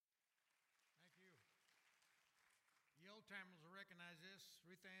old timers will recognize this.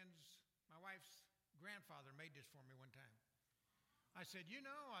 Ruth Ann's, my wife's grandfather made this for me one time. I said,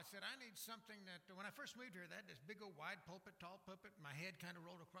 I need something that, when I first moved here, they had this big old wide pulpit, tall pulpit, and my head kind of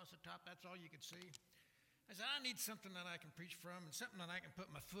rolled across the top. That's all you could see. I said, I need something that I can preach from and something that I can put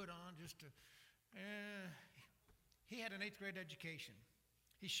my foot on just to. He had an 8th grade education.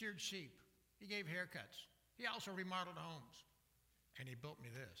 He sheared sheep. He gave haircuts. He also remodeled homes. And he built me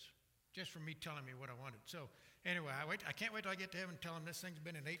this, just for me telling me what I wanted. So anyway, I can't wait till I get to heaven and tell him this thing's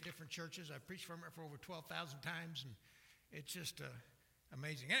been in 8 different churches. I've preached from it for over 12,000 times, and it's just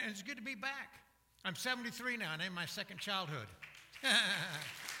amazing. And it's good to be back. I'm 73 now, and in my second childhood.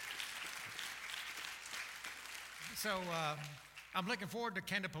 So I'm looking forward to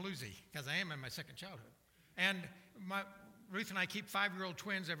Kandapalooza, because I am in my second childhood. And Ruth and I keep 5-year-old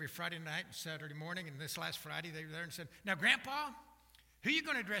twins every Friday night and Saturday morning, and this last Friday they were there and said, now, Grandpa, who are you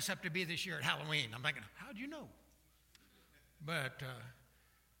going to dress up to be this year at Halloween? I'm thinking, how do you know? But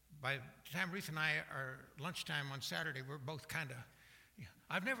by the time Ruth and I are lunchtime on Saturday, we're both kind of,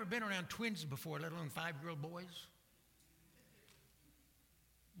 I've never been around twins before, let alone 5-year-old boys.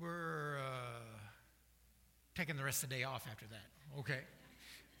 We're taking the rest of the day off after that. Okay,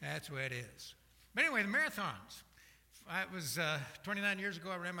 that's the way it is. But anyway, the marathons. It was 29 years ago,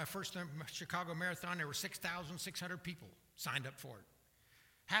 I ran my first Chicago Marathon. There were 6,600 people signed up for it.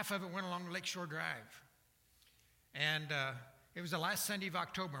 Half of it went along Lakeshore Drive. And it was the last Sunday of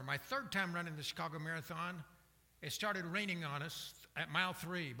October. My 3rd time running the Chicago Marathon. It started raining on us at mile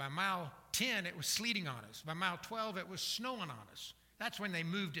 3. By mile 10, it was sleeting on us. By mile 12, it was snowing on us. That's when they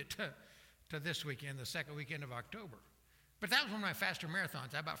moved it to this weekend, the second weekend of October. But that was one of my faster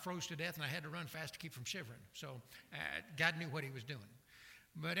marathons. I about froze to death, and I had to run fast to keep from shivering. So God knew what he was doing.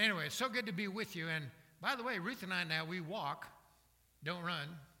 But anyway, it's so good to be with you. And by the way, Ruth and I now, we walk, don't run.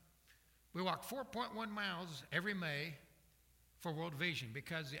 We walk 4.1 miles every May for World Vision,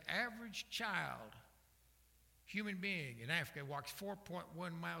 because the average child, human being in Africa, walks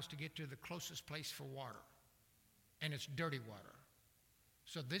 4.1 miles to get to the closest place for water. And it's dirty water.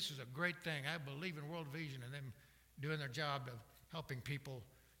 So this is a great thing. I believe in World Vision and them doing their job of helping people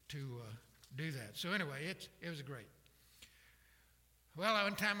to do that. So anyway, it was great. Well,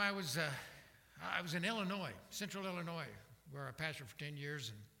 one time I was in Illinois, central Illinois, where I pastored for 10 years.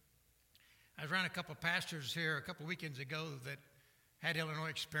 And I was around a couple of pastors here a couple of weekends ago that had Illinois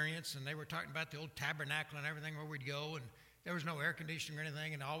experience, and they were talking about the old tabernacle and everything where we'd go. And there was no air conditioning or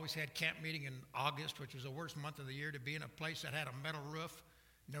anything, and I always had camp meeting in August, which was the worst month of the year to be in a place that had a metal roof,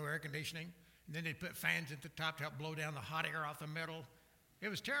 no air conditioning. And then they'd put fans at the top to help blow down the hot air off the metal. It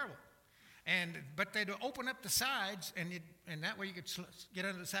was terrible. But they'd open up the sides, and that way you could get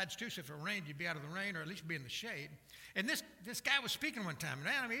under the sides too. So if it rained, you'd be out of the rain or at least be in the shade. And this guy was speaking one time,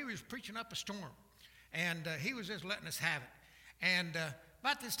 and he was preaching up a storm. And he was just letting us have it. And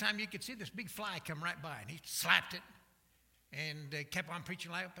about this time, you could see this big fly come right by, and he slapped it. And kept on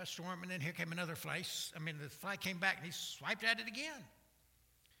preaching like up a storm, and then here came another fly. The fly came back, and he swiped at it again.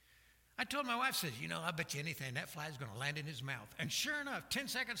 I told my wife, says, I bet you anything that fly's going to land in his mouth. And sure enough, 10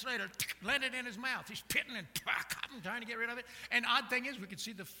 seconds later, landed in his mouth. He's pitting and trying to get rid of it. And the odd thing is, we could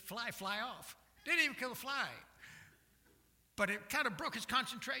see the fly off. Didn't even kill the fly. But it kind of broke his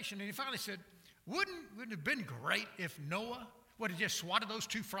concentration. And he finally said, wouldn't it have been great if Noah would have just swatted those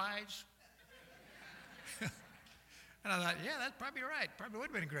 2 flies? And I thought, yeah, that's probably right. Probably would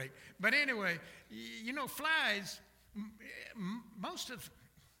have been great. But anyway, flies,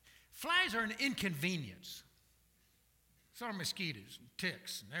 flies are an inconvenience. So are mosquitoes and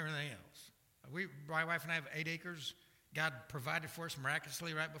ticks and everything else. My wife and I have 8 acres. God provided for us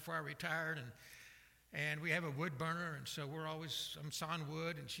miraculously right before I retired. And we have a wood burner, and so I'm sawing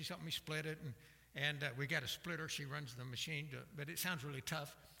wood, and she's helping me split it. And we got a splitter. She runs the machine, but it sounds really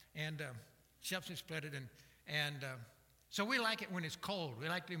tough. And she helps me split it. And so we like it when it's cold. We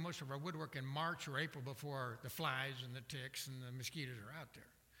like to do most of our woodwork in March or April before the flies and the ticks and the mosquitoes are out there.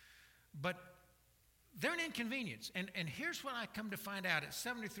 But they're an inconvenience. And here's what I come to find out at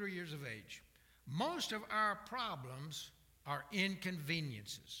 73 years of age. Most of our problems are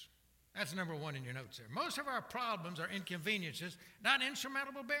inconveniences. That's number 1 in your notes there. Most of our problems are inconveniences, not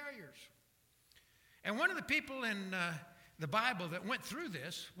insurmountable barriers. And one of the people in the Bible that went through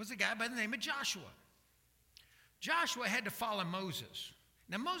this was a guy by the name of Joshua. Joshua had to follow Moses.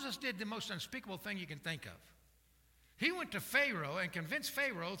 Now, Moses did the most unspeakable thing you can think of. He went to Pharaoh and convinced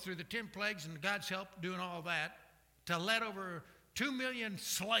Pharaoh through the 10 plagues and God's help doing all that to let over 2 million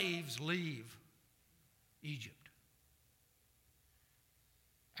slaves leave Egypt.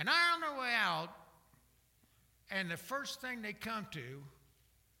 And they're on their way out, and the first thing they come to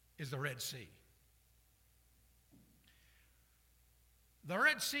is the Red Sea. The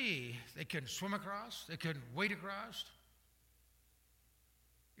Red Sea, they couldn't swim across. They couldn't wade across.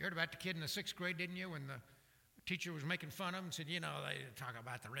 You heard about the kid in the 6th grade, didn't you, when the teacher was making fun of him and said, you know, they talk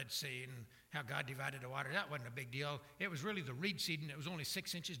about the Red Sea and how God divided the water. That wasn't a big deal. It was really the reed seed, and it was only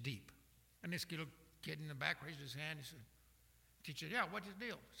 6 inches deep. And this little kid in the back raised his hand. He said, teacher, yeah, what's the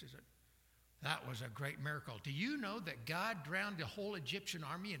deal? She said, that was a great miracle. Do you know that God drowned the whole Egyptian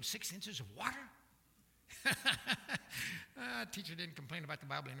army in 6 inches of water? Teacher didn't complain about the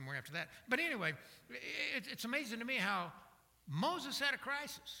Bible anymore after that. But anyway, it's amazing to me how Moses had a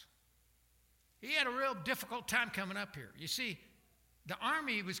crisis. He had a real difficult time coming up here. You see, the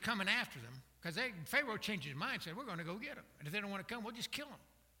army was coming after them because Pharaoh changed his mind and said, we're going to go get them. And if they don't want to come, we'll just kill them.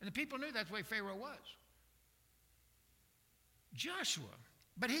 And the people knew that's the way Pharaoh was. Joshua,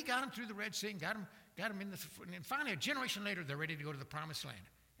 but he got them through the Red Sea and got them in and finally a generation later, they're ready to go to the Promised Land.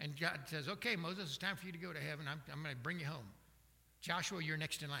 And God says, okay, Moses, it's time for you to go to heaven. I'm going to bring you home. Joshua, you're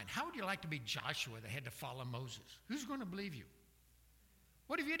next in line. How would you like to be Joshua that had to follow Moses? Who's going to believe you?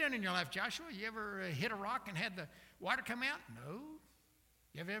 What have you done in your life, Joshua? You ever hit a rock and had the water come out? No.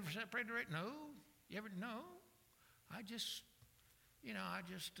 You ever separated it? No. You ever? No. I'm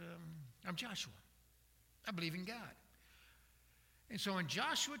Joshua. I believe in God. And so in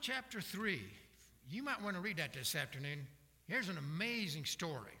Joshua chapter 3, you might want to read that this afternoon. Here's an amazing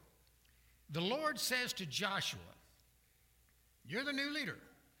story. The Lord says to Joshua, you're the new leader.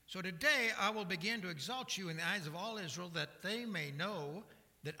 So today I will begin to exalt you in the eyes of all Israel that they may know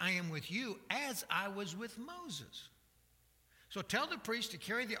that I am with you as I was with Moses. So tell the priest to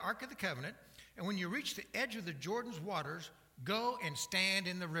carry the Ark of the Covenant, and when you reach the edge of the Jordan's waters, go and stand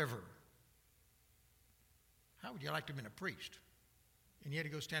in the river. How would you like to have been a priest? And you had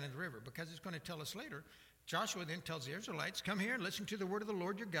to go stand in the river, because it's going to tell us later. Joshua then tells the Israelites, come here and listen to the word of the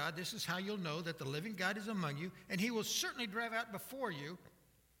Lord your God. This is how you'll know that the living God is among you, and he will certainly drive out before you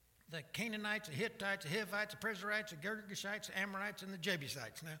the Canaanites, the Hittites, the Hivites, the Perizzites, the Girgashites, the Amorites, and the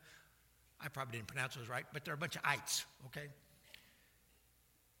Jebusites. Now, I probably didn't pronounce those right, but they're a bunch of ites, okay?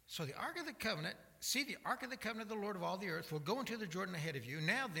 So the Ark of the Covenant, see, the Ark of the Covenant of the Lord of all the earth will go into the Jordan ahead of you.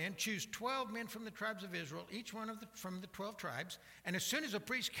 Now then, choose 12 men from the tribes of Israel, each one from the 12 tribes. And as soon as the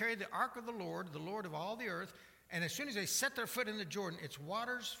priests carry the Ark of the Lord of all the earth, and as soon as they set their foot in the Jordan, its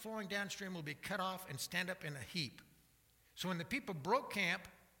waters flowing downstream will be cut off and stand up in a heap. So when the people broke camp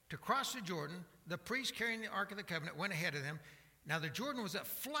to cross the Jordan, the priests carrying the Ark of the Covenant went ahead of them. Now the Jordan was at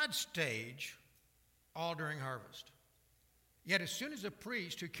flood stage all during harvest. Yet as soon as the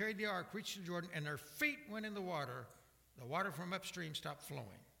priests who carried the ark reached the Jordan and their feet went in the water from upstream stopped flowing.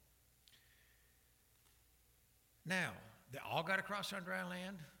 Now, they all got across on dry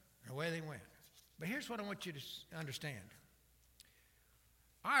land, and away they went. But here's what I want you to understand.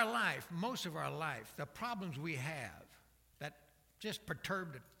 Our life, most of our life, the problems we have that just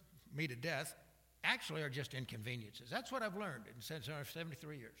perturbed me to death actually are just inconveniences. That's what I've learned since our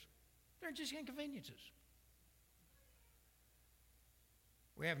 73 years. They're just inconveniences.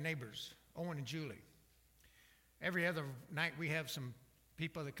 We have neighbors, Owen and Julie. Every other night we have some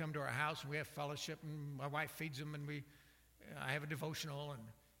people that come to our house, and we have fellowship, and my wife feeds them, and I have a devotional,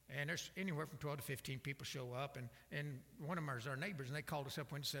 and there's anywhere from 12 to 15 people show up, and one of them is our neighbors, and they called us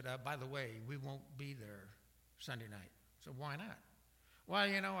up and said, by the way, we won't be there Sunday night. So why not? Well,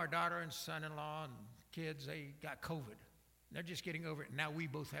 our daughter and son-in-law and kids, they got COVID. They're just getting over it, and now we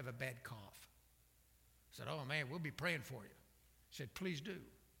both have a bad cough. I said, oh man, we'll be praying for you. I said, please do.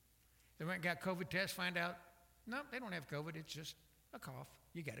 They went and got COVID test, find out, no, they don't have COVID, it's just a cough.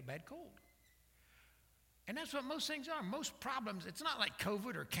 You got a bad cold. And that's what most things are. Most problems, it's not like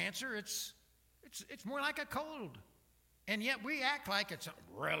COVID or cancer, it's more like a cold. And yet we act like it's a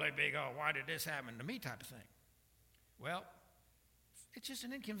really big, oh, why did this happen to me type of thing. Well, it's just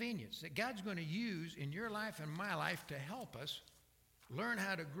an inconvenience that God's going to use in your life and my life to help us learn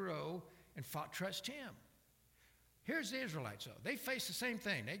how to grow and trust him. Here's the Israelites, though. They faced the same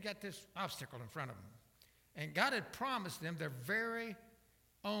thing. They got this obstacle in front of them. And God had promised them their very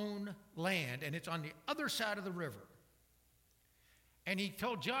own land, and it's on the other side of the river. And he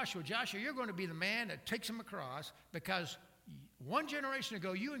told Joshua, you're going to be the man that takes them across, because one generation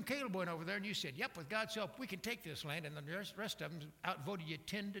ago, you and Caleb went over there, and you said, yep, with God's help, we can take this land, and the rest of them outvoted you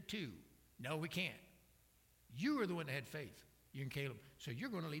 10-2. No, we can't. You were the one that had faith, you and Caleb, so you're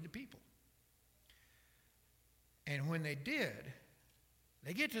going to lead the people. And when they did,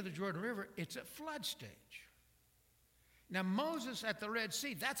 they get to the Jordan River, it's at flood stage. Now, Moses at the Red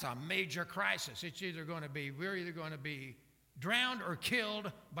Sea, that's a major crisis. We're either going to be drowned or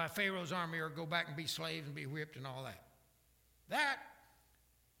killed by Pharaoh's army, or go back and be slaves and be whipped and all that. That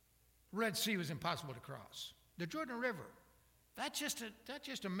Red Sea was impossible to cross. The Jordan River, That's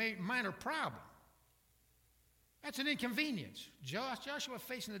just a minor problem. That's an inconvenience. Joshua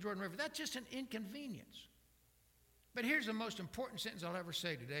facing the Jordan River, that's just an inconvenience. But here's the most important sentence I'll ever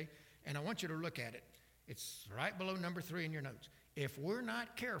say today, and I want you to look at it. It's right below number 3 in your notes. If we're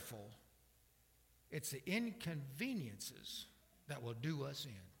not careful, it's the inconveniences that will do us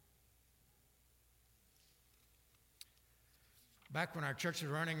in. Back when our church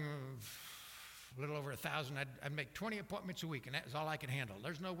was running a little over 1,000, I'd make 20 appointments a week, and that was all I could handle.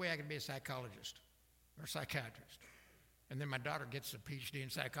 There's no way I could be a psychologist or psychiatrist. And then my daughter gets a PhD in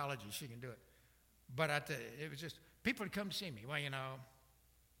psychology. She can do it. But it was just, people would come to see me. Well,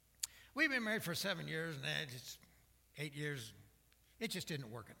 we've been married for 7 years, and it's 8 years. It just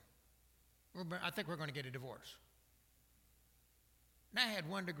isn't working. I think we're going to get a divorce. And I had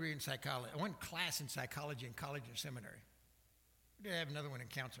 1 degree in psychology, 1 class in psychology in college and seminary. We did have another one in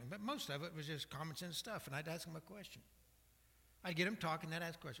counseling, but most of it was just common sense stuff, and I'd ask them a question. I'd get them talking, they'd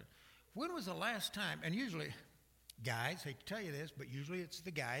ask a question. When was the last time, and usually, guys, hate to tell you this, but usually it's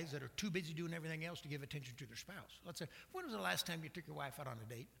the guys that are too busy doing everything else to give attention to their spouse. Let's say, when was the last time you took your wife out on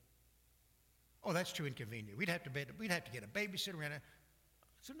a date? Oh, that's too inconvenient. We'd have to get a babysitter.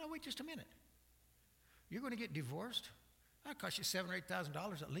 So no, wait just a minute. You're going to get divorced? That'll cost you $7,000 or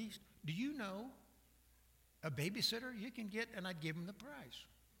 $8,000 at least. Do you know a babysitter you can get? And I'd give him the price.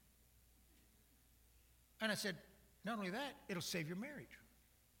 And I said, not only that, it'll save your marriage.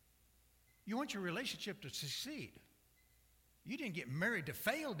 You want your relationship to succeed. You didn't get married to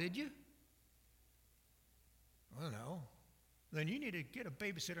fail, did you? Well, no. Then you need to get a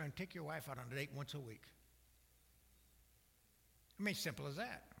babysitter and take your wife out on a date once a week. I mean, simple as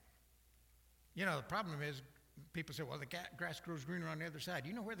that. The problem is people say, well, the grass grows greener on the other side.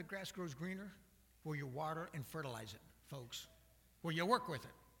 You know where the grass grows greener? Where you water and fertilize it, folks. Where you work with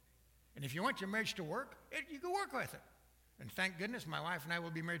it. And if you want your marriage to work, you can work with it. And thank goodness my wife and I will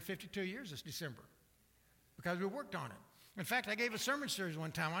be married 52 years this December because we worked on it. In fact, I gave a sermon series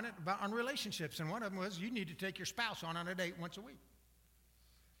one time on relationships, and one of them was you need to take your spouse on a date once a week.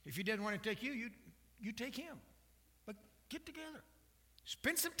 If he didn't want to take you, you take him. But get together.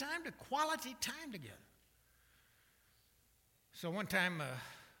 Spend some time quality time together. So one time,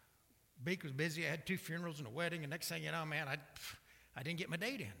 Beak was busy. I had 2 funerals and a wedding, and next thing you know, man, I didn't get my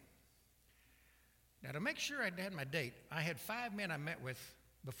date in. Now, to make sure I had my date, I had 5 men I met with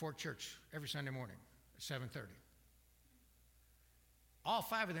before church every Sunday morning at 7:30. All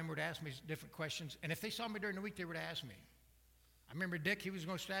 5 of them would ask me different questions, and if they saw me during the week, they would ask me. I remember Dick, he was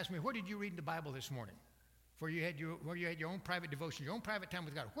going to ask me, what did you read in the Bible this morning? Where you had your own private devotion, your own private time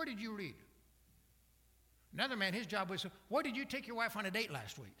with God. Where did you read? Another man, his job was, what did you take your wife on a date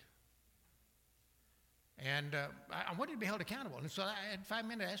last week? And I wanted to be held accountable. And so I had 5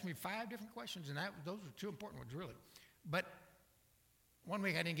 men that asked me 5 different questions, and those were 2 important ones, really. But one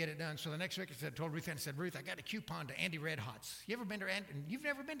week I didn't get it done, so the next week I told Ruth, Ruth, I got a coupon to Andy Red Hot's. You ever been to You've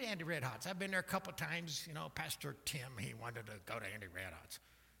never been to Andy Red Hot's. I've been there a couple times. Pastor Tim, he wanted to go to Andy Red Hot's.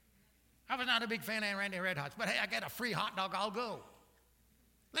 I was not a big fan of Andy Red Hot's, but hey, I got a free hot dog, I'll go.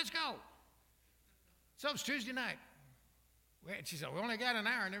 Let's go. So it was Tuesday night. She said, we only got an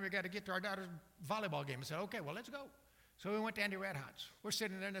hour, and then we got to get to our daughter's volleyball game. I said, okay, well, let's go. So we went to Andy Red Hot's. We're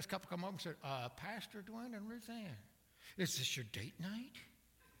sitting there, and this couple come over and said, Pastor Dwayne and Ruth Ann, is this your date night? I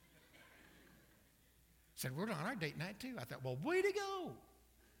said, we're on our date night, too. I thought, well, way to go.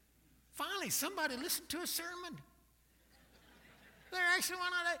 Finally, somebody listened to a sermon. They're actually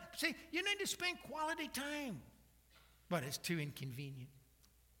on that. See, you need to spend quality time, but it's too inconvenient.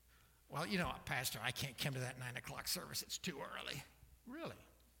 Well, Pastor, I can't come to that 9 o'clock service. It's too early. Really?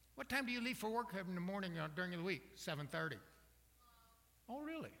 What time do you leave for work in the morning during the week? 7:30. Oh,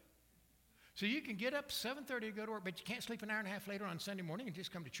 really? So you can get up 7:30 to go to work, but you can't sleep an hour and a half later on Sunday morning and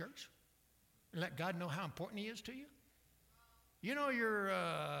just come to church and let God know how important He is to you?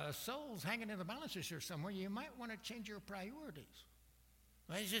 Your soul's hanging in the balance this year somewhere. You might want to change your priorities.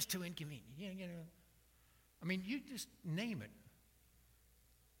 Well, it's just too inconvenient. You just name it.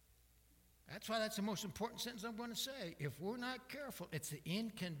 That's why that's the most important sentence I'm going to say. If we're not careful, it's the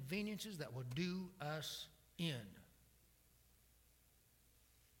inconveniences that will do us in.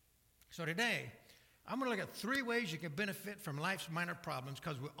 So today, I'm going to look at 3 ways you can benefit from life's minor problems,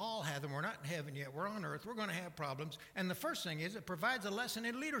 because we all have them. We're not in heaven yet. We're on earth. We're going to have problems. And the first thing is it provides a lesson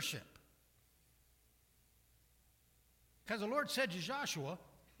in leadership. Because the Lord said to Joshua,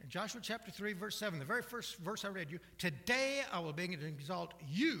 in Joshua chapter 3, verse 7, the very first verse I read you, today I will begin to exalt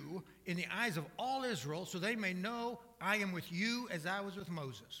you in the eyes of all Israel, so they may know I am with you as I was with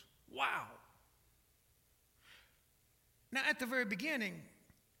Moses. Wow. Now, at the very beginning,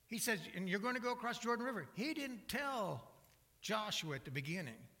 he says, and you're going to go across Jordan River. He didn't tell Joshua at the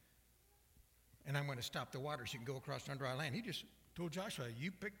beginning. And I'm going to stop the water so you can go across on dry land. He just told Joshua,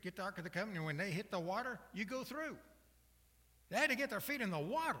 get the Ark of the Covenant, and when they hit the water, you go through. They had to get their feet in the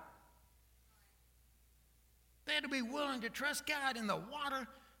water. They had to be willing to trust God in the water,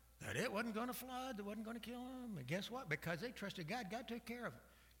 that it wasn't going to flood, it wasn't going to kill them. And guess what? Because they trusted God, God took care of it.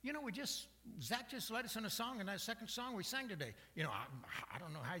 You know, Zach just led us in a song, in that second song we sang today. You know, I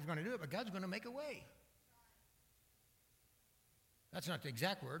don't know how he's going to do it, but God's going to make a way. That's not the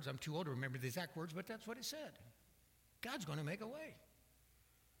exact words. I'm too old to remember the exact words, but that's what it said. God's going to make a way.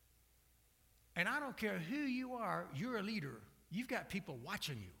 And I don't care who you are, you're a leader. You've got people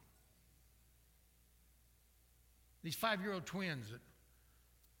watching you. These 5-year-old twins that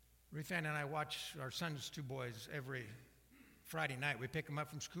Ruth Ann and I watch our son's 2 boys every Friday night. We pick them up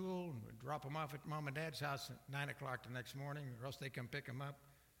from school and we drop them off at Mom and Dad's house at 9 o'clock the next morning, or else they come pick them up.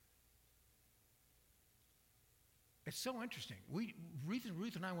 It's so interesting.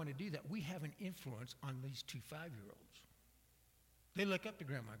 Ruth and I want to do that. We have an influence on these 2 5-year-olds. They look up to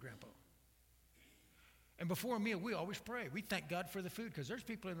Grandma and Grandpa. And before a meal, we always pray. We thank God for the food, because there's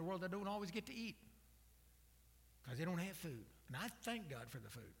people in the world that don't always get to eat because they don't have food. And I thank God for the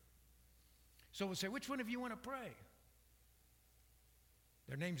food. So we'll say, which one of you want to pray?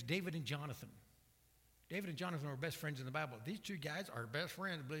 Their name's David and Jonathan. David and Jonathan are best friends in the Bible. These 2 guys are best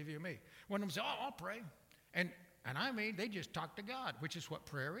friends, believe you me. One of them said, I'll pray. And I mean, they just talk to God, which is what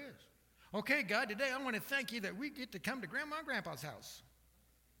prayer is. Okay, God, today I want to thank you that we get to come to Grandma and Grandpa's house.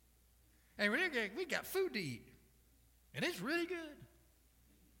 And we got food to eat. And it's really good.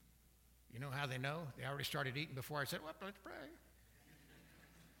 You know how they know? They already started eating before I said, well, let's pray.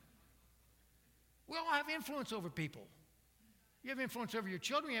 We all have influence over people. You have influence over your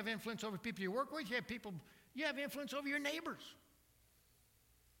children. You have influence over people you work with. You have influence over your neighbors.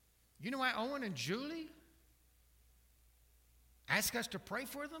 You know why Owen and Julie ask us to pray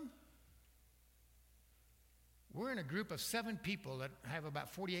for them? We're in a group of 7 people that have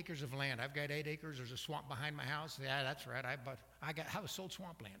about 40 acres of land. I've got 8 acres. There's a swamp behind my house. Yeah, that's right. I was sold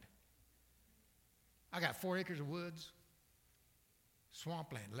swampland. I got 4 acres of woods,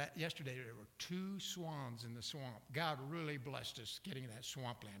 swampland. Yesterday there were 2 swans in the swamp. God really blessed us getting that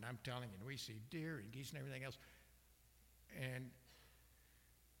swampland. I'm telling you, we see deer and geese and everything else. And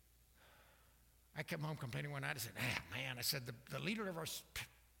I came home complaining one night. I said, man, I said, the leader of our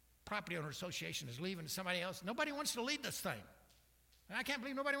property owner association is leaving to somebody else. Nobody wants to lead this thing. And I can't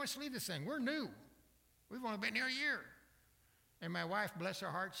believe nobody wants to lead this thing. We're new. We've only been here a year. And my wife, bless her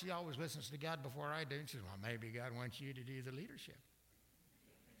heart, she always listens to God before I do. And she says, well, maybe God wants you to do the leadership.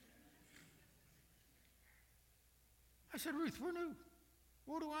 I said, Ruth, we're new.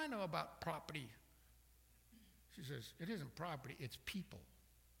 What do I know about property? She says, it isn't property, it's people.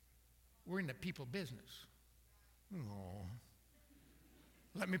 We're in the people business. Oh.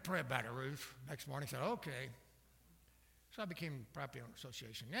 Let me pray about it, Ruth. Next morning, I said, okay. So I became property owner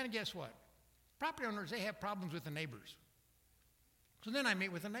association. And guess what? Property owners, they have problems with the neighbors. So then I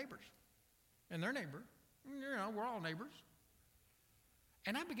meet with the neighbors and their neighbor. You know, we're all neighbors.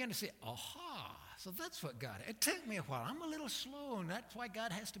 And I began to say, aha, so that's what God, it took me a while. I'm a little slow, and that's why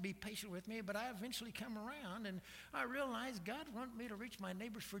God has to be patient with me, but I eventually come around, and I realized God wanted me to reach my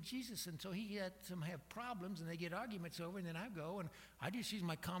neighbors for Jesus, and so he had some have problems, and they get arguments over, and then I go, and I just use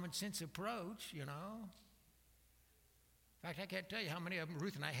my common sense approach, you know. In fact, I can't tell you how many of them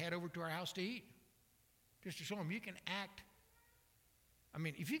Ruth and I had over to our house to eat, just to show them you can act. I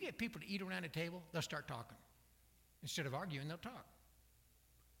mean, if you get people to eat around a table, they'll start talking. Instead of arguing, they'll talk.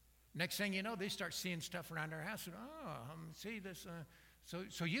 Next thing you know, they start seeing stuff around our house. And, see this.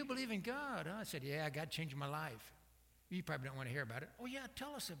 So you believe in God? Huh? I said, yeah, God changed my life. You probably don't want to hear about it. Oh, yeah,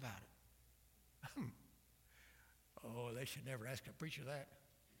 tell us about it. Oh, they should never ask a preacher that.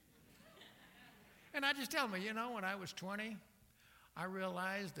 And I just tell them, you know, when I was 20, I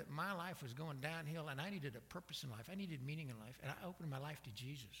realized that my life was going downhill, and I needed a purpose in life. I needed meaning in life, and I opened my life to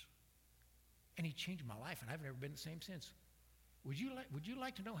Jesus. And he changed my life, and I've never been the same since. Would you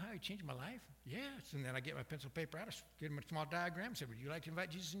like to know how he changed my life? Yes. And then I get my pencil paper out, I give them a small diagram, said, would you like to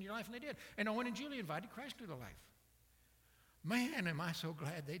invite Jesus into your life? And they did. And Owen and Julie invited Christ into their life. Man, am I so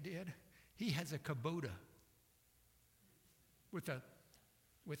glad they did. He has a Kubota with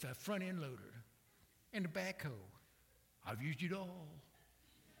a front end loader and a backhoe. I've used it all.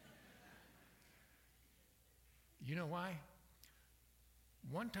 You know why?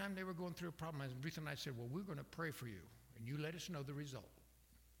 One time they were going through a problem, and Ruth and I said, well, we're going to pray for you. And you let us know the result.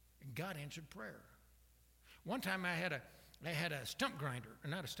 And God answered prayer. One time I had a stump grinder,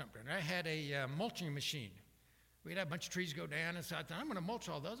 not a stump grinder, I had a mulching machine. We had a bunch of trees go down, and so I thought, I'm going to mulch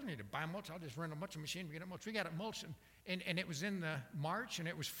all those. I don't need to buy mulch. I'll just rent a bunch of machine to get it mulched. We got it mulched, and it was in the March, and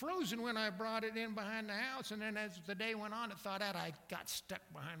it was frozen when I brought it in behind the house. And then as the day went on, it thawed out. I got stuck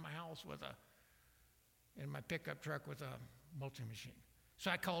behind my house in my pickup truck with a mulching machine.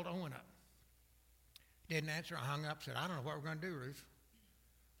 So I called Owen up. Didn't answer. I hung up, said, I don't know what we're going to do, Ruth.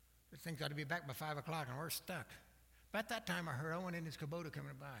 This thing's got to be back by 5 o'clock, and we're stuck. But at that time, I heard Owen in his Kubota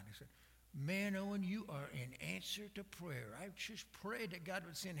coming by, and he said, man, Owen, you are an answer to prayer. I just prayed that God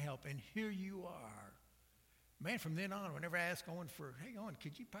would send help, and here you are. Man, from then on, whenever I ask Owen hey, Owen,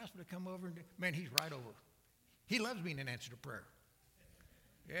 could you possibly come over? Man, he's right over. He loves being an answer to prayer.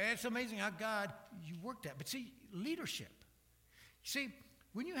 Yeah, it's amazing how God, you work that. But see, leadership. See,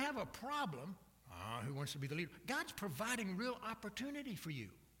 when you have a problem, who wants to be the leader? God's providing real opportunity for you.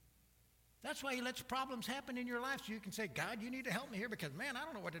 That's why he lets problems happen in your life so you can say, God, you need to help me here because, man, I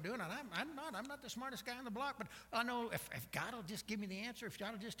don't know what to do, and I'm not the smartest guy on the block, but I know if God will just give me the answer, if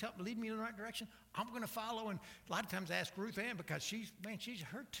God will just help lead me in the right direction, I'm going to follow. And a lot of times I ask Ruth Ann because she's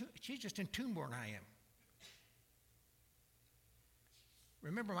just in tune more than I am.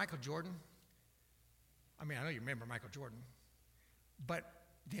 Remember Michael Jordan? I mean, I know you remember Michael Jordan, but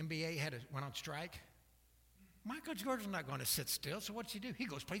the NBA went on strike. Michael Jordan's not going to sit still, so what's he do? He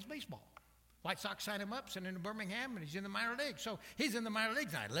goes plays baseball. White Sox signed him up, sent him to Birmingham, and he's in the minor leagues. So he's in the minor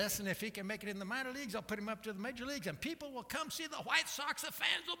leagues. Now, listen, if he can make it in the minor leagues, I'll put him up to the major leagues, and people will come see the White Sox. The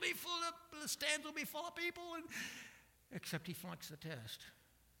fans will be the stands will be full of people, except he flunks the test.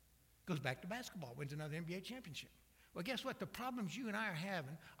 Goes back to basketball, wins another NBA championship. Well, guess what? The problems you and I are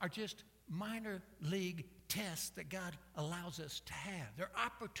having are just minor league tests that God allows us to have. They're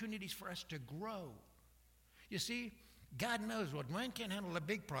opportunities for us to grow. You see, God knows, well, Dwayne can't handle a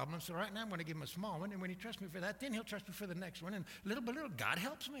big problem, so right now I'm going to give him a small one, and when he trusts me for that, then he'll trust me for the next one, and little by little, God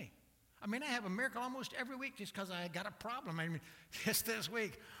helps me. I mean, I have a miracle almost every week just because I got a problem. I mean, just this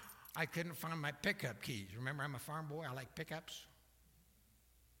week, I couldn't find my pickup keys. Remember, I'm a farm boy. I like pickups.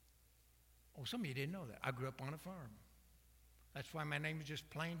 Oh, some of you didn't know that. I grew up on a farm. That's why my name is just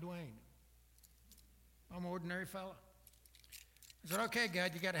plain Dwayne. I'm an ordinary fella. I said, okay,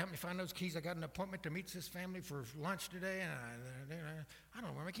 God, you got to help me find those keys. I got an appointment to meet this family for lunch today, and I don't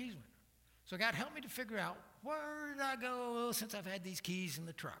know where my keys went. So God helped me to figure out, where did I go since I've had these keys in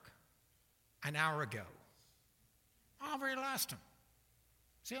the truck? An hour ago. I've already lost them.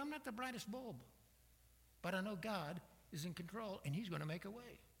 See, I'm not the brightest bulb, but I know God is in control, and he's going to make a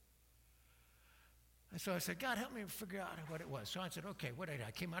way. And so I said, God, help me figure out what it was. So I said, okay, what did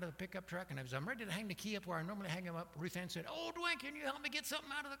I came out of the pickup truck, and as I'm ready to hang the key up where I normally hang them up, Ruth Ann said, oh, Dwayne, can you help me get something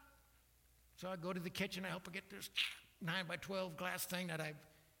out of the... So I go to the kitchen, I help her get this 9x12 glass thing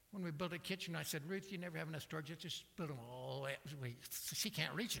when we built a kitchen, I said, Ruth, you never have enough storage, just build them all. She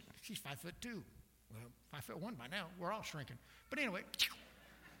can't reach it. She's 5'2". Well, 5'1" by now. We're all shrinking. But anyway,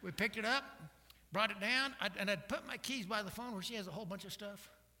 we picked it up, brought it down, and I'd put my keys by the phone where she has a whole bunch of stuff.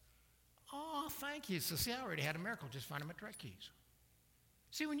 Oh, thank you. So see, I already had a miracle just finding my truck keys.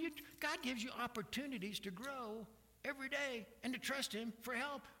 See, God gives you opportunities to grow every day and to trust him for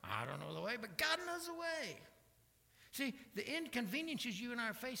help. I don't know the way, but God knows the way. See, the inconveniences you and I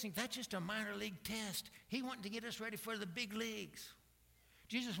are facing, that's just a minor league test. He wanted to get us ready for the big leagues.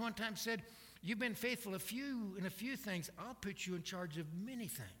 Jesus one time said, you've been faithful in a few things. I'll put you in charge of many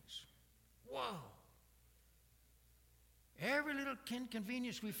things. Whoa. Every little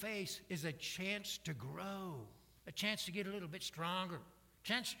inconvenience we face is a chance to grow, a chance to get a little bit stronger, a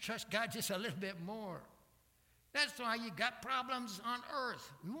chance to trust God just a little bit more. That's why you got problems on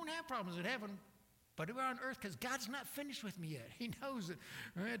earth. We won't have problems in heaven, but we're on earth because God's not finished with me yet. He knows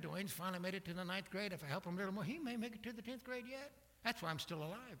that Dwayne's finally made it to the 9th grade. If I help him a little more, he may make it to the 10th grade yet. That's why I'm still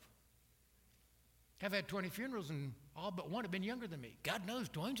alive. I've had 20 funerals, and all but one have been younger than me. God knows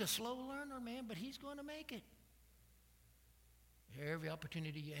Dwayne's a slow learner, man, but he's going to make it. Every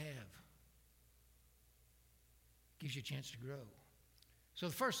opportunity you have gives you a chance to grow. So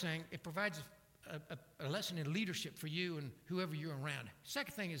the first thing, it provides a lesson in leadership for you and whoever you're around.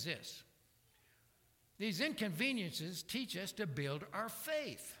 Second thing is this. These inconveniences teach us to build our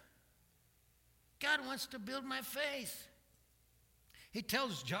faith. God wants to build my faith. He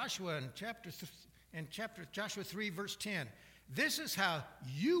tells Joshua in Joshua 3, verse 10, this is how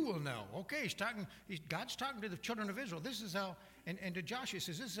you will know. Okay, God's talking to the children of Israel. This is how, and to Joshua he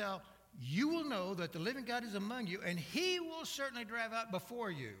says, this is how you will know that the living God is among you, and he will certainly drive out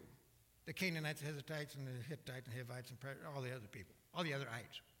before you the Canaanites, the Hittites, and the Hittites, and Hivites, and all the other people, all the other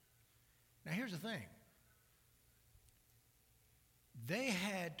ites. Now here's the thing. They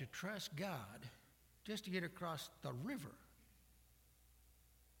had to trust God just to get across the river.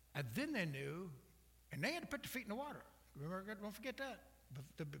 And then they knew And they had to put their feet in the water. Remember, don't forget that.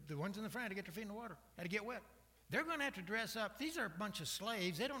 The ones in the front had to get their feet in the water, had to get wet. They're going to have to dress up. These are a bunch of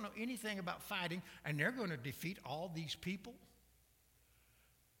slaves. They don't know anything about fighting, and they're going to defeat all these people.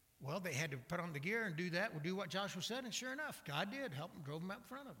 Well, they had to put on the gear and do that, do what Joshua said, and sure enough, God did help them, drove them out in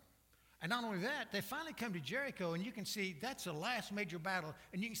front of them. And not only that, they finally come to Jericho, and you can see that's the last major battle,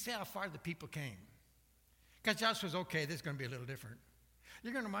 and you can see how far the people came. Because Joshua's, okay, this is going to be a little different.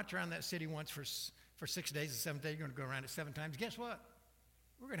 You're going to march around that city once for 6 days, the seventh day, you're going to go around it 7 times. Guess what?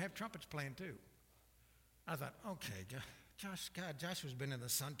 We're going to have trumpets playing too. I thought, okay, Joshua's been in the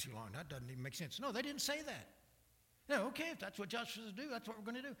sun too long. That doesn't even make sense. No, they didn't say that. No, okay, if that's what Joshua's do, that's what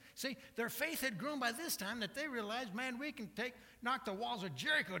we're going to do. See, their faith had grown by this time that they realized, man, we can knock the walls of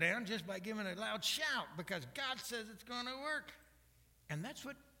Jericho down just by giving a loud shout because God says it's going to work. And that's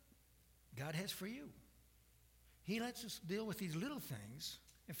what God has for you. He lets us deal with these little things.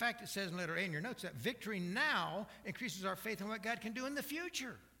 In fact, it says in letter A in your notes that victory now increases our faith in what God can do in the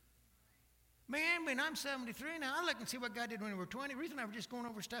future. Man, when I'm 73 now, I look and see what God did when we were 20. Ruth and I were just going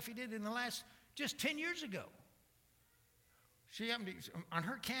over stuff he did in the last, just 10 years ago. She happened to, on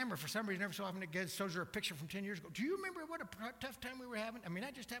her camera, for some reason, every so often it shows her a picture from 10 years ago. Do you remember what a tough time we were having? I mean,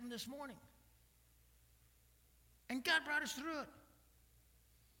 that just happened this morning. And God brought us through it.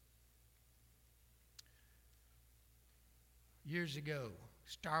 Years ago,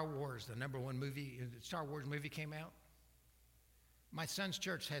 Star Wars, the #1 movie, the Star Wars movie came out. My son's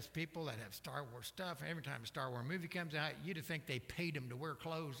church has people that have Star Wars stuff. And every time a Star Wars movie comes out, you'd think they paid them to wear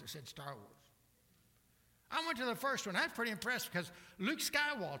clothes that said Star Wars. I went to the first one. I was pretty impressed because Luke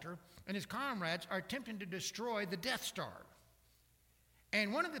Skywalker and his comrades are attempting to destroy the Death Star.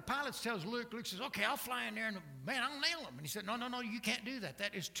 And one of the pilots tells Luke says, okay, I'll fly in there and, man, I'll nail him. And he said, no, you can't do that.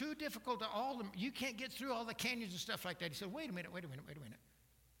 That is too difficult to you can't get through all the canyons and stuff like that. He said, wait a minute.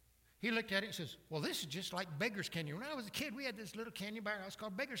 He looked at it and says, well, this is just like Beggar's Canyon. When I was a kid, we had this little canyon by our house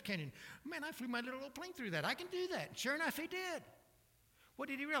called Beggar's Canyon. Man, I flew my little old plane through that. I can do that. And sure enough, he did. What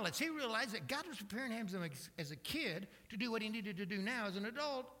did he realize? He realized that God was preparing him as a kid to do what he needed to do now as an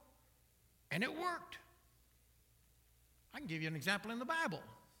adult, and it worked. I can give you an example in the Bible.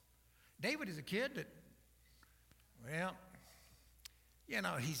 David is a kid that, well,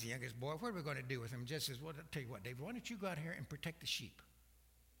 he's the youngest boy. What are we going to do with him? Just says, well, I'll tell you what, David, why don't you go out here and protect the sheep?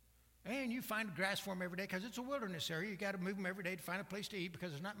 And you find grass for them every day because it's a wilderness area. You got to move them every day to find a place to eat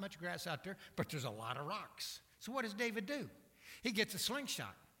because there's not much grass out there, but there's a lot of rocks. So what does David do? He gets a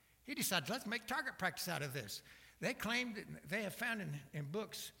slingshot. He decides, let's make target practice out of this. They claim that they have found in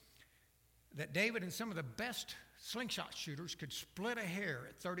books that David and some of the best slingshot shooters could split a hair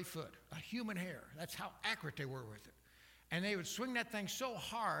at 30 foot, a human hair. That's how accurate they were with it. And they would swing that thing so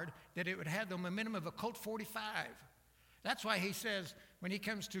hard that it would have the momentum of a Colt 45. That's why he says, when he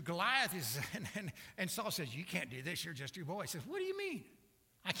comes to Goliath, and Saul says, you can't do this, you're just your boy. He says, what do you mean?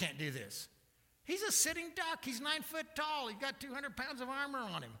 I can't do this. He's a sitting duck. He's 9 foot tall. He's got 200 pounds of armor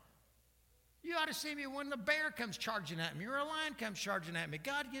on him. You ought to see me when the bear comes charging at me or a lion comes charging at me.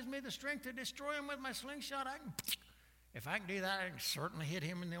 God gives me the strength to destroy him with my slingshot. If I can do that, I can certainly hit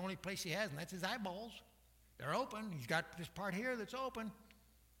him in the only place he has, and that's his eyeballs. They're open. He's got this part here that's open.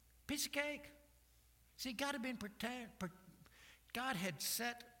 Piece of cake. See, God had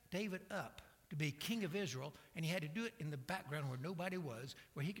set David up to be king of Israel, and he had to do it in the background where nobody was,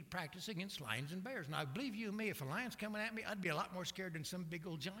 where he could practice against lions and bears. Now, I believe you and me, if a lion's coming at me, I'd be a lot more scared than some big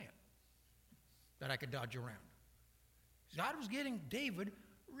old giant that I could dodge around. God was getting David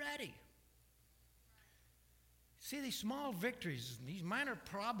ready. See, these small victories, these minor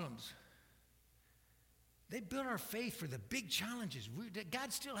problems, they build our faith for the big challenges.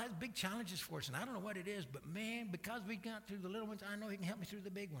 God still has big challenges for us, and I don't know what it is, but man, because we got through the little ones, I know he can help me through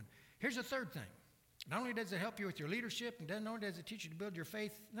the big one. Here's the third thing. Not only does it help you with your leadership, and not only does it teach you to build your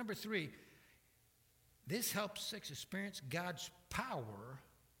faith, number 3, this helps us experience God's power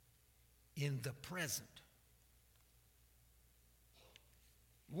in the present.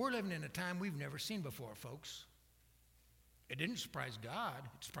 We're living in a time we've never seen before, folks. It didn't surprise God,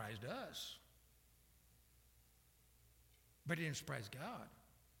 it surprised us. But it didn't surprise God.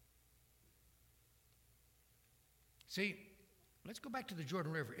 See, let's go back to the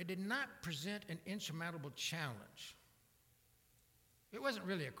Jordan River. It did not present an insurmountable challenge. It wasn't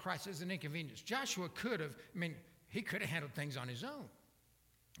really a crisis, an inconvenience. Joshua he could have handled things on his own.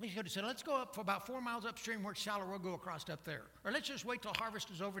 He could have said, let's go up for about 4 miles upstream where it's shallow, we'll go across up there. Or let's just wait till harvest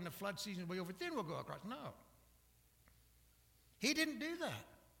is over and the flood season will be over, then we'll go across. No. He didn't do that.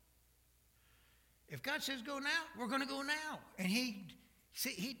 If God says go now, we're going to go now. And he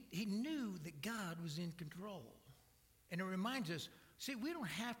knew that God was in control. And it reminds us, See, we don't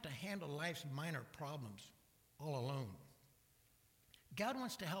have to handle life's minor problems all alone. God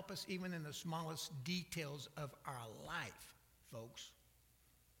wants to help us even in the smallest details of our life, folks.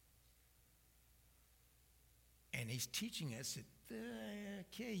 And he's teaching us that,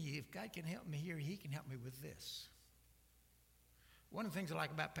 okay, if God can help me here, he can help me with this. One of the things I like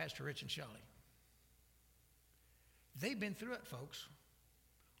about Pastor Rich and Shelley, they've been through it, folks.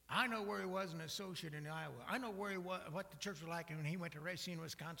 I know where he was an associate in Iowa. I know where he was, what the church was like when he went to Racine,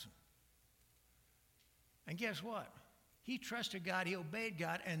 Wisconsin. And guess what? He trusted God, he obeyed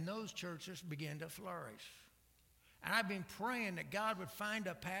God, and those churches began to flourish. And I've been praying that God would find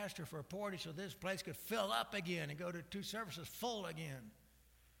a pastor for Portage so this place could fill up again and go to 2 services full again.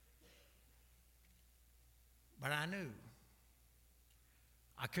 But I knew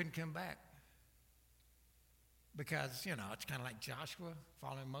I couldn't come back because, it's kind of like Joshua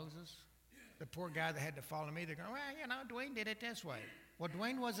following Moses. The poor guy that had to follow me, they're going, well, Dwayne did it this way. Well,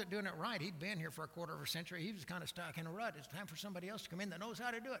 Dwayne wasn't doing it right. He'd been here for a quarter of a century. He was kind of stuck in a rut. It's time for somebody else to come in that knows how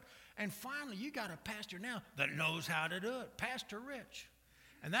to do it. And finally, you got a pastor now that knows how to do it, Pastor Rich.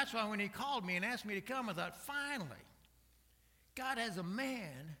 And that's why when he called me and asked me to come, I thought, finally, God has a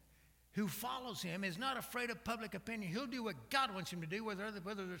man who follows him, is not afraid of public opinion. He'll do what God wants him to do, whether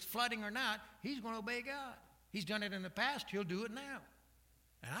it's flooding or not. He's going to obey God. He's done it in the past. He'll do it now.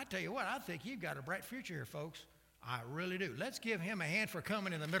 And I tell you what, I think you've got a bright future here, folks. I really do. Let's give him a hand for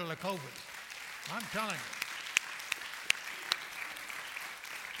coming in the middle of COVID. I'm telling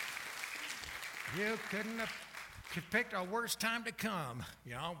you. You couldn't have picked a worse time to come.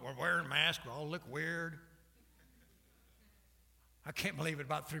 We're wearing masks. We all look weird. I can't believe it.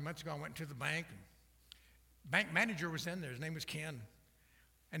 About 3 months ago, I went to the bank. And bank manager was in there. His name was Ken.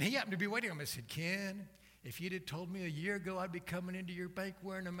 And he happened to be waiting on me. I said, Ken, if you'd have told me a year ago I'd be coming into your bank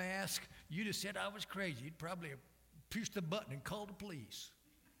wearing a mask, you'd have said I was crazy. You'd probably have pushed the button and called the police.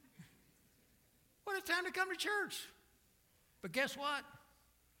 What a time to come to church. But guess what?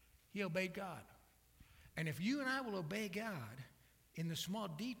 He obeyed God. And if you and I will obey God in the small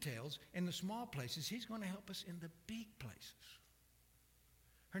details, in the small places, he's going to help us in the big places.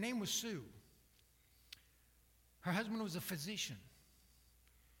 Her name was Sue. Her husband was a physician.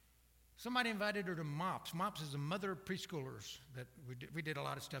 Somebody invited her to MOPS. MOPS is a mother of preschoolers that we did a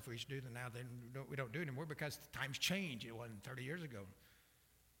lot of stuff we used to do that now we don't do anymore because times change. It wasn't 30 years ago.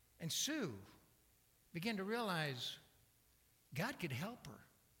 And Sue began to realize God could help her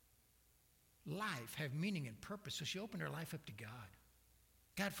life have meaning and purpose. So she opened her life up to God.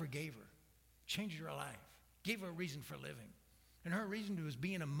 God forgave her, changed her life, gave her a reason for living. And her reason was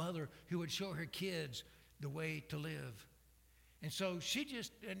being a mother who would show her kids the way to live. And so she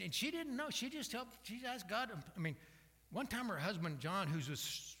didn't know. She just helped. She asked God. One time her husband, John, who's a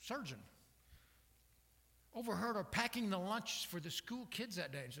surgeon, overheard her packing the lunch for the school kids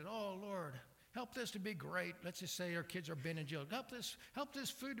that day and said, oh, Lord, help this to be great. Let's just say our kids are Ben and Jill. Help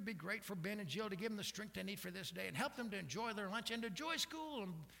this food to be great for Ben and Jill to give them the strength they need for this day and help them to enjoy their lunch and enjoy school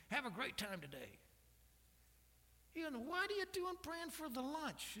and have a great time today. He goes, why are you doing praying for the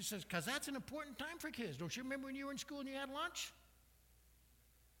lunch? She says, because that's an important time for kids. Don't you remember when you were in school and you had lunch?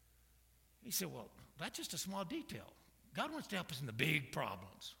 He said, well, that's just a small detail. God wants to help us in the big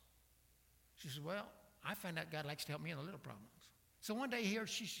problems. She said, well, I find out God likes to help me in the little problems. So one day here,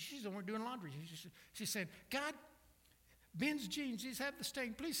 she's over doing laundry. She said, God, Ben's jeans, these have the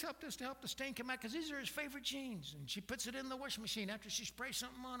stain. Please help us to help the stain come out because these are his favorite jeans. And she puts it in the washing machine after she sprays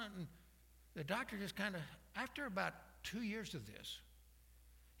something on it. And the doctor just kind of, after about 2 years of this,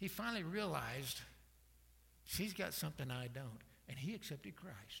 he finally realized she's got something I don't. And he accepted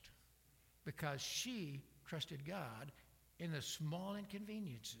Christ because she trusted God in the small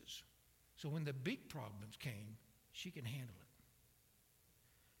inconveniences. So when the big problems came, she can handle it.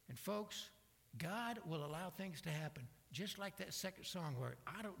 And folks, God will allow things to happen, just like that second song where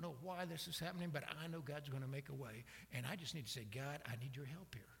I don't know why this is happening, but I know God's going to make a way. And I just need to say, God, I need your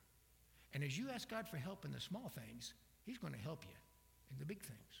help here. And as you ask God for help in the small things, he's going to help you in the big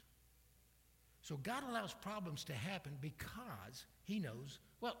things. So God allows problems to happen because he knows,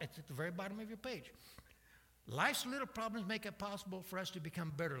 well, it's at the very bottom of your page. Life's little problems make it possible for us to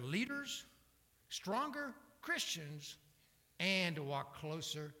become better leaders, stronger Christians, and to walk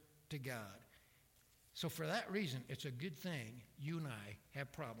closer to God. So for that reason, it's a good thing you and I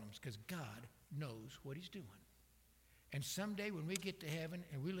have problems because God knows what he's doing. And someday when we get to heaven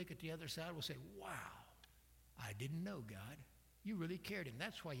and we look at the other side, we'll say, wow, I didn't know, God. You really cared, and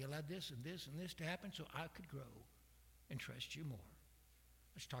that's why you allowed this and this and this to happen so I could grow and trust you more.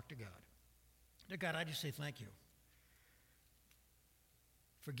 Let's talk to God. Dear God, I just say thank you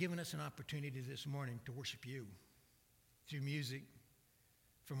for giving us an opportunity this morning to worship you through music,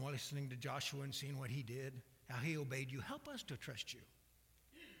 from listening to Joshua and seeing what he did, how he obeyed you. Help us to trust you.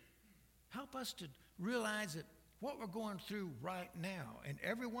 Help us to realize that what we're going through right now, and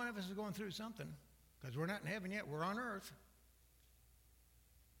every one of us is going through something, because we're not in heaven yet, we're on earth,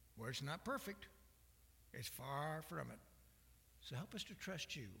 where it's not perfect. It's far from it. So help us to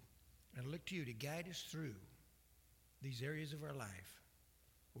trust you and look to you to guide us through these areas of our life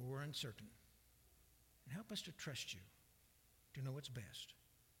where we're uncertain. And help us to trust you, to know what's best.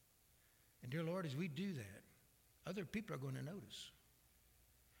 And dear Lord, as we do that, other people are going to notice.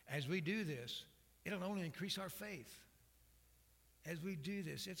 As we do this, it'll only increase our faith. As we do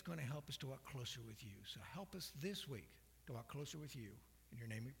this, it's going to help us to walk closer with you. So help us this week to walk closer with you. In your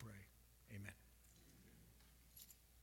name we pray. Amen.